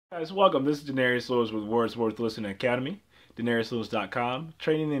Guys, welcome. This is Denarius Lewis with Words Worth Listening Academy, denariuslewis.com,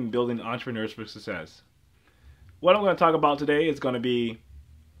 training and building entrepreneurs for success. What I'm going to talk about today is going to be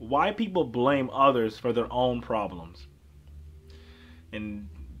why people blame others for their own problems. And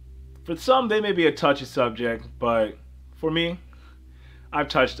for some, they may be a touchy subject, but for me, I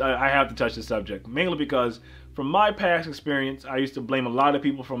have to touch the subject, mainly because from my past experience, I used to blame a lot of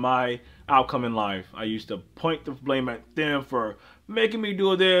people for my outcome in life. I used to point the blame at them for making me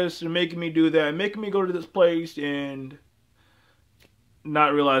do this and making me do that, making me go to this place, and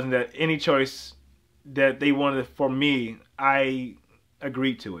not realizing that any choice that they wanted for me, I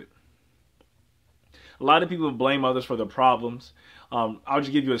agreed to it. A lot of people blame others for their problems. I'll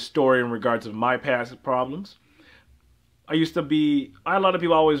just give you a story in regards to my past problems. I had a lot of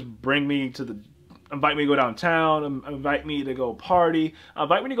people always invite me to go downtown, invite me to go party,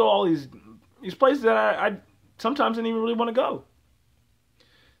 invite me to go all these places that I sometimes didn't even really want to go.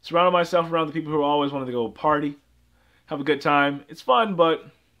 Surrounded myself around the people who always wanted to go party, have a good time. It's fun, but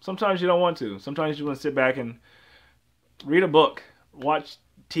sometimes you don't want to. Sometimes you want to sit back and read a book, watch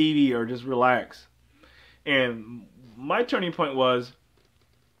TV, or just relax. And my turning point was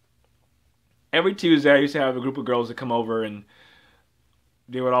every Tuesday I used to have a group of girls that come over, and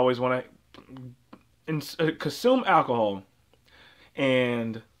they would always want to consume alcohol.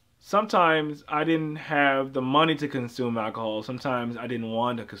 And sometimes I didn't have the money to consume alcohol. Sometimes I didn't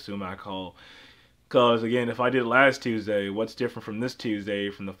want to consume alcohol. Because, again, if I did it last Tuesday, what's different from this Tuesday,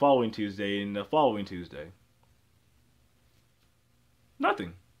 from the following Tuesday, and the following Tuesday?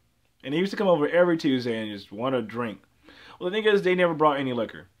 Nothing. And they used to come over every Tuesday and just want to drink. Well, the thing is, they never brought any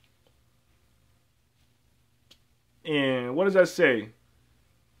liquor. And what does that say?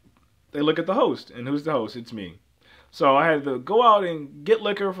 They look at the host. And who's the host? It's me. So I had to go out and get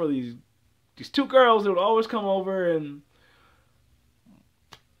liquor for these two girls that would always come over and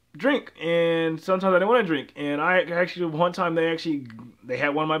drink. And sometimes I didn't want to drink. And one time they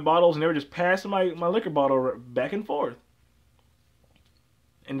had one of my bottles and they were just passing my liquor bottle back and forth.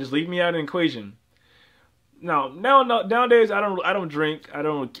 And just leave me out of the equation. Nowadays I don't drink. I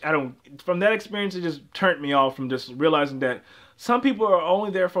don't. From that experience, it just turned me off from just realizing that some people are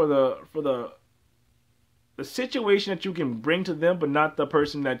only there for the situation that you can bring to them, but not the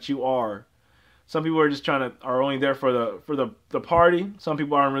person that you are. Some people are only there for the party. Some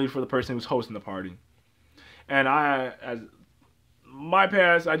people aren't really for the person who's hosting the party. And as my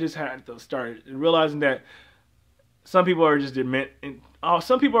past, I just had to start realizing that some people are just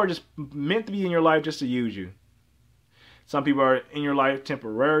meant to be in your life just to use you. Some people are in your life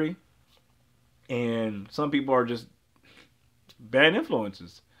temporary, and some people are just bad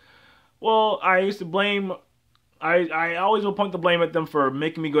influences. Well, I always will point the blame at them for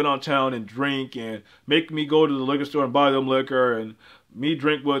making me go downtown and drink, and making me go to the liquor store and buy them liquor, and me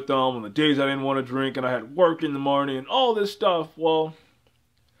drink with them on the days I didn't want to drink, and I had work in the morning, and all this stuff. Well,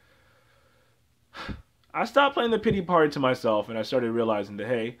 I stopped playing the pity party to myself, and I started realizing that,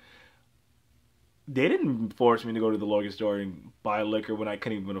 hey, they didn't force me to go to the liquor store and buy liquor when I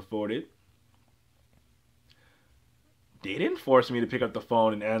couldn't even afford it. They didn't force me to pick up the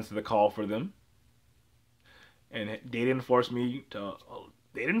phone and answer the call for them. And they didn't force themselves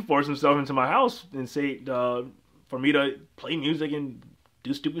into my house and say, for me to play music and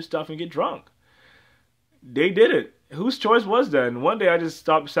do stupid stuff and get drunk. They did it. Whose choice was that? And one day I just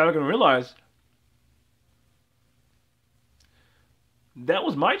sat back and realized that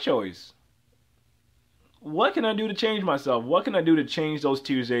was my choice. What can I do to change myself? What can I do to change those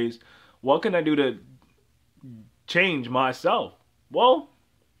Tuesdays? What can I do to change myself? Well,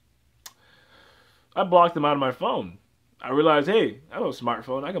 I blocked them out of my phone. I realized, hey, I have a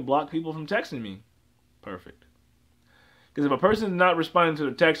smartphone. I can block people from texting me. Perfect. Because if a person's not responding to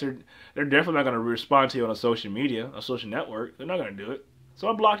the text, they're definitely not going to respond to you on a social media, a social network. They're not going to do it. So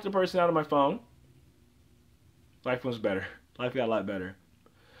I blocked the person out of my phone. Life was better. Life got a lot better.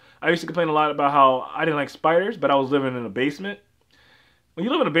 I used to complain a lot about how I didn't like spiders, but I was living in a basement. When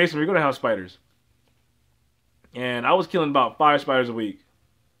you live in a basement, you're going to have spiders. And I was killing about 5 spiders a week.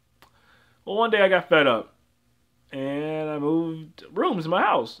 Well, one day I got fed up. And I moved rooms in my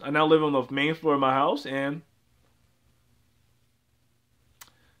house. I now live on the main floor of my house, and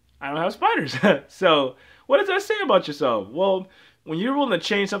I don't have spiders. So, what does that say about yourself? Well, when you're willing to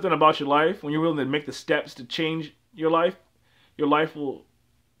change something about your life, when you're willing to make the steps to change your life will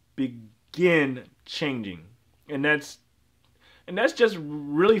begin changing. And that's just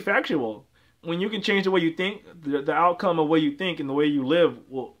really factual. When you can change the way you think, the outcome of the way you think and the way you live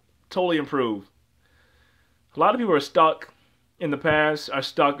will totally improve. A lot of people are stuck in the past, are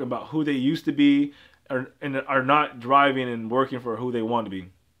stuck about who they used to be, and are not driving and working for who they want to be.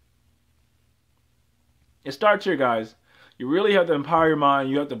 It starts here, guys. You really have to empower your mind.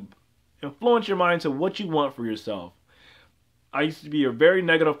 You have to influence your mind to what you want for yourself. I used to be a very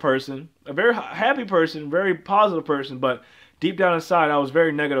negative person, a very happy person, very positive person, but deep down inside, I was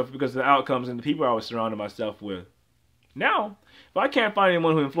very negative because of the outcomes and the people I was surrounding myself with. Now, if I can't find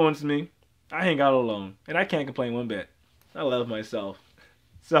anyone who influences me, I hang out alone, and I can't complain one bit. I love myself.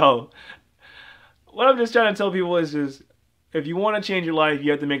 So, what I'm just trying to tell people is just, if you want to change your life,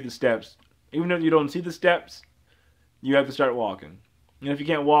 you have to make the steps. Even if you don't see the steps, you have to start walking. And if you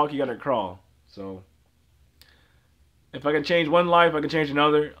can't walk, you got to crawl. So, if I can change one life, I can change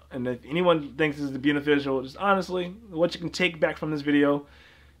another. And if anyone thinks this is beneficial, just honestly, what you can take back from this video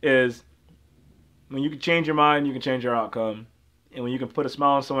is when you can change your mind, you can change your outcome. And when you can put a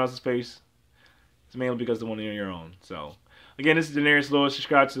smile on someone else's face, it's mainly because of the one in your own. So, again, this is Denarius Lewis.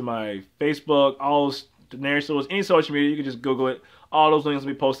 Subscribe to my Facebook, all those Denarius Lewis, any social media, you can just Google it. All those links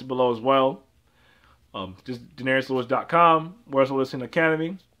will be posted below as well. Just DenariusLewis.com, Motivational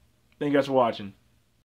Academy. Thank you guys for watching.